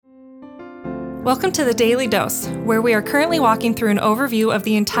Welcome to the Daily Dose, where we are currently walking through an overview of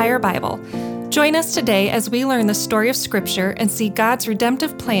the entire Bible. Join us today as we learn the story of Scripture and see God's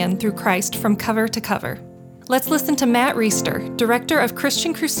redemptive plan through Christ from cover to cover. Let's listen to Matt Reisetter, Director of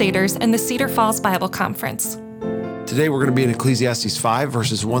Christian Crusaders and the Cedar Falls Bible Conference. Today we're going to be in Ecclesiastes 5,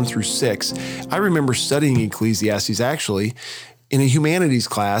 verses 1 through 6. I remember studying Ecclesiastes actually in a humanities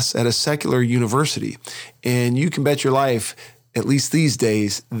class at a secular university. And you can bet your life, at least these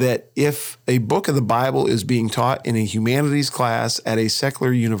days, that if a book of the Bible is being taught in a humanities class at a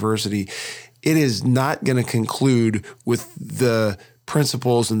secular university, it is not going to conclude with the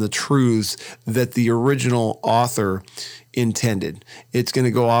principles and the truths that the original author intended. It's going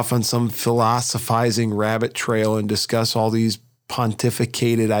to go off on some philosophizing rabbit trail and discuss all these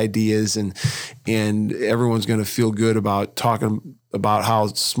pontificated ideas, and everyone's going to feel good about talking about how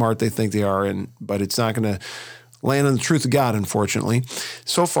smart they think they are, but it's not going to land on the truth of God, unfortunately.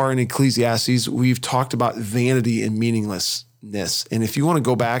 So far in Ecclesiastes, we've talked about vanity and meaninglessness. And if you want to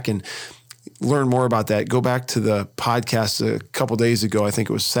go back and learn more about that, go back to the podcast a couple days ago, I think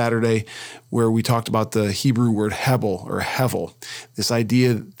it was Saturday, where we talked about the Hebrew word hebel or hevel, this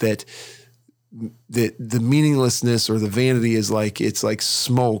idea that the meaninglessness or the vanity is it's like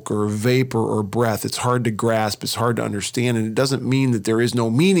smoke or vapor or breath. It's hard to grasp. It's hard to understand. And it doesn't mean that there is no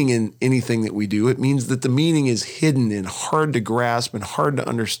meaning in anything that we do. It means that the meaning is hidden and hard to grasp and hard to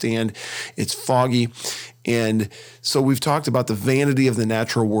understand. It's foggy. And so we've talked about the vanity of the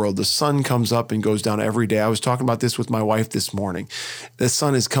natural world. The sun comes up and goes down every day. I was talking about this with my wife this morning. The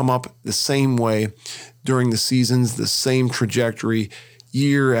sun has come up the same way during the seasons, the same trajectory,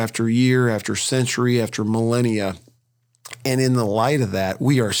 year after century after millennia. And in the light of that,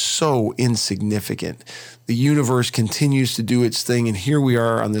 we are so insignificant. The universe continues to do its thing. And here we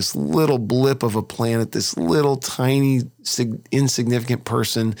are on this little blip of a planet, this little tiny, insignificant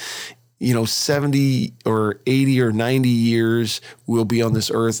person. 70 or 80 or 90 years we'll be on this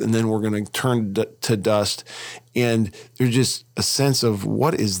earth, and then we're going to turn to dust. And there's just a sense of,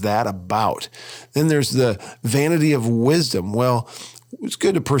 what is that about? Then there's the vanity of wisdom. Well, it's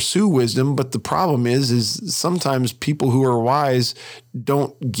good to pursue wisdom, but the problem is sometimes people who are wise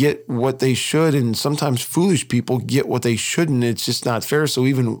don't get what they should, and sometimes foolish people get what they shouldn't. It's just not fair. So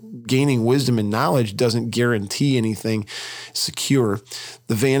even gaining wisdom and knowledge doesn't guarantee anything secure.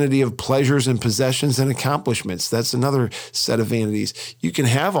 The vanity of pleasures and possessions and accomplishments. That's another set of vanities. You can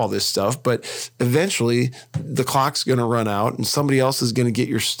have all this stuff, but eventually the clock's going to run out and somebody else is going to get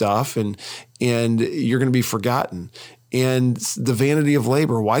your stuff, and you're going to be forgotten. And the vanity of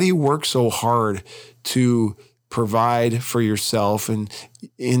labor. Why do you work so hard to provide for yourself? And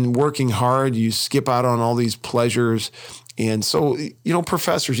in working hard, you skip out on all these pleasures. And so,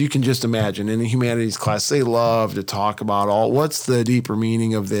 professors, you can just imagine in a humanities class, they love to talk about what's the deeper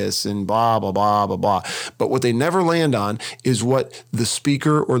meaning of this and blah, blah, blah, blah, blah. But what they never land on is what the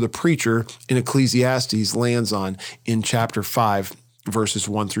speaker or the preacher in Ecclesiastes lands on in chapter 5. Verses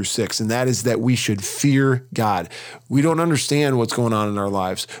 1 through 6, and that is that we should fear God. We don't understand what's going on in our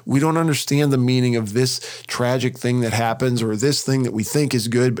lives. We don't understand the meaning of this tragic thing that happens, or this thing that we think is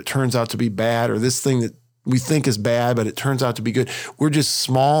good but turns out to be bad, or this thing that we think is bad but it turns out to be good. We're just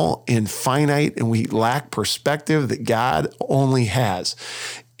small and finite, and we lack perspective that God only has.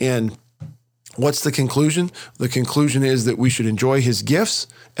 And what's the conclusion? The conclusion is that we should enjoy his gifts,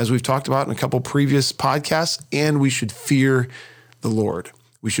 as we've talked about in a couple previous podcasts, and we should fear the Lord.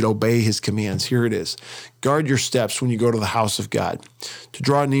 We should obey his commands. Here it is. Guard your steps when you go to the house of God. To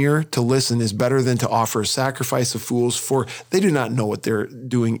draw near, to listen, is better than to offer a sacrifice of fools, for they do not know what they're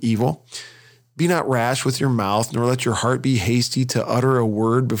doing evil. Be not rash with your mouth, nor let your heart be hasty to utter a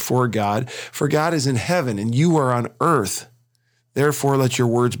word before God, for God is in heaven and you are on earth. Therefore let your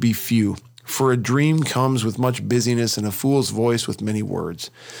words be few. For a dream comes with much busyness, and a fool's voice with many words.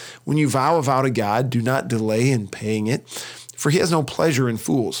 When you vow a vow to God, do not delay in paying it, for he has no pleasure in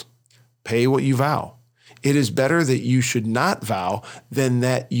fools. Pay what you vow. It is better that you should not vow than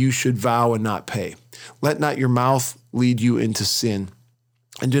that you should vow and not pay. Let not your mouth lead you into sin,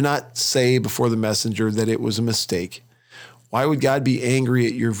 and do not say before the messenger that it was a mistake. Why would God be angry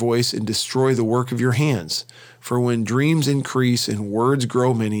at your voice and destroy the work of your hands? For when dreams increase and words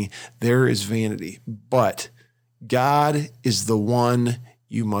grow many, there is vanity. But God is the one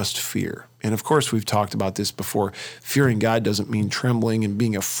you must fear. And of course, we've talked about this before. Fearing God doesn't mean trembling and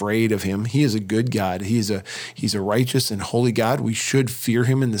being afraid of him. He is a good God. He's a righteous and holy God. We should fear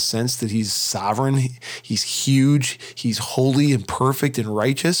him in the sense that he's sovereign. He's huge. He's holy and perfect and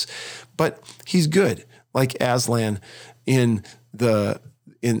righteous, but he's good. Like Aslan in the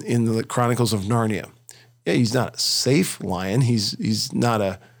Chronicles of Narnia. Yeah, he's not a safe lion. He's not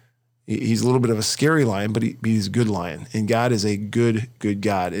a He's a little bit of a scary lion, but he's a good lion. And God is a good, good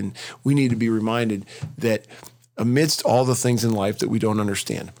God. And we need to be reminded that amidst all the things in life that we don't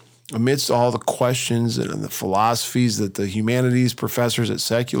understand, amidst all the questions and the philosophies that the humanities professors at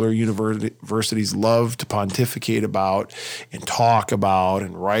secular universities love to pontificate about and talk about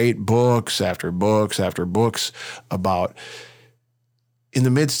and write books after books after books about, in the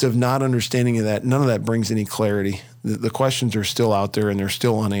midst of not understanding of that, none of that brings any clarity. The questions are still out there and they're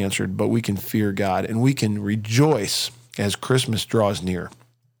still unanswered, but we can fear God and we can rejoice as Christmas draws near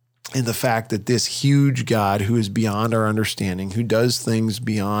in the fact that this huge God who is beyond our understanding, who does things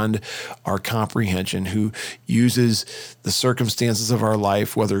beyond our comprehension, who uses the circumstances of our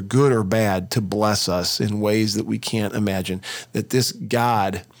life, whether good or bad, to bless us in ways that we can't imagine, that this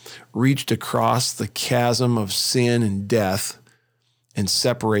God reached across the chasm of sin and death and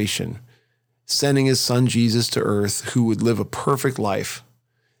separation, sending his son Jesus to earth, who would live a perfect life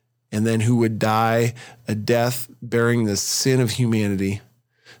and then who would die a death bearing the sin of humanity,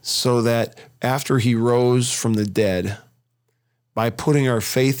 so that after he rose from the dead, by putting our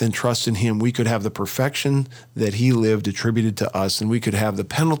faith and trust in him, we could have the perfection that he lived attributed to us, and we could have the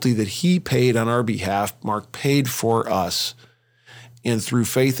penalty that he paid on our behalf, Mark paid for us. And through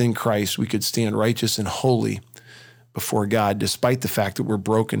faith in Christ, we could stand righteous and holy before God, despite the fact that we're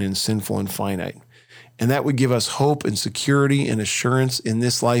broken and sinful and finite. And that would give us hope and security and assurance in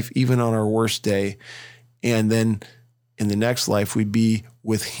this life, even on our worst day. And then in the next life, we'd be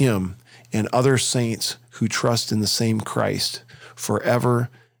with him and other saints who trust in the same Christ forever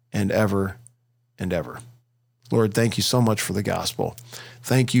and ever and ever. Lord, thank you so much for the gospel.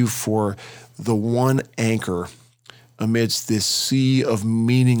 Thank you for the one anchor amidst this sea of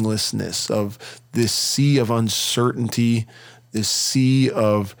meaninglessness, of this sea of uncertainty, this sea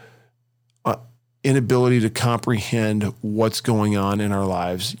of inability to comprehend what's going on in our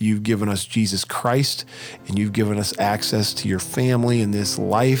lives. You've given us Jesus Christ, and you've given us access to your family in this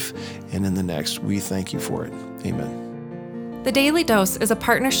life and in the next. We thank you for it. Amen. The Daily Dose is a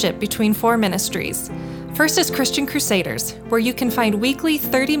partnership between 4 ministries. First is Christian Crusaders, where you can find weekly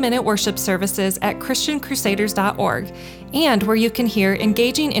 30-minute worship services at christiancrusaders.org, and where you can hear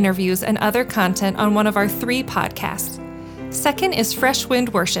engaging interviews and other content on one of our 3 podcasts. Second is Fresh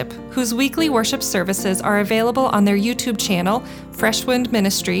Wind Worship, whose weekly worship services are available on their YouTube channel, Fresh Wind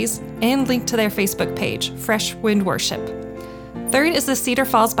Ministries, and linked to their Facebook page, Fresh Wind Worship. Third is the Cedar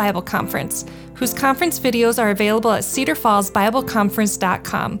Falls Bible Conference, whose conference videos are available at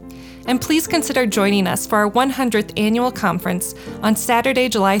cedarfallsbibleconference.com. And please consider joining us for our 100th annual conference on Saturday,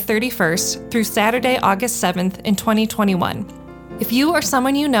 July 31st through Saturday, August 7th in 2021. If you or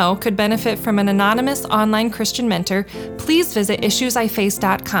someone you know could benefit from an anonymous online Christian mentor, please visit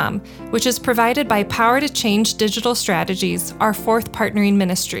issuesiface.com, which is provided by Power to Change Digital Strategies, our 4th partnering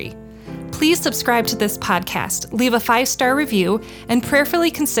ministry. Please subscribe to this podcast, leave a 5-star review, and prayerfully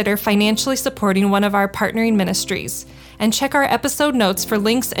consider financially supporting one of our partnering ministries. And check our episode notes for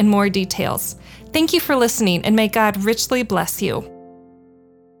links and more details. Thank you for listening, and may God richly bless you.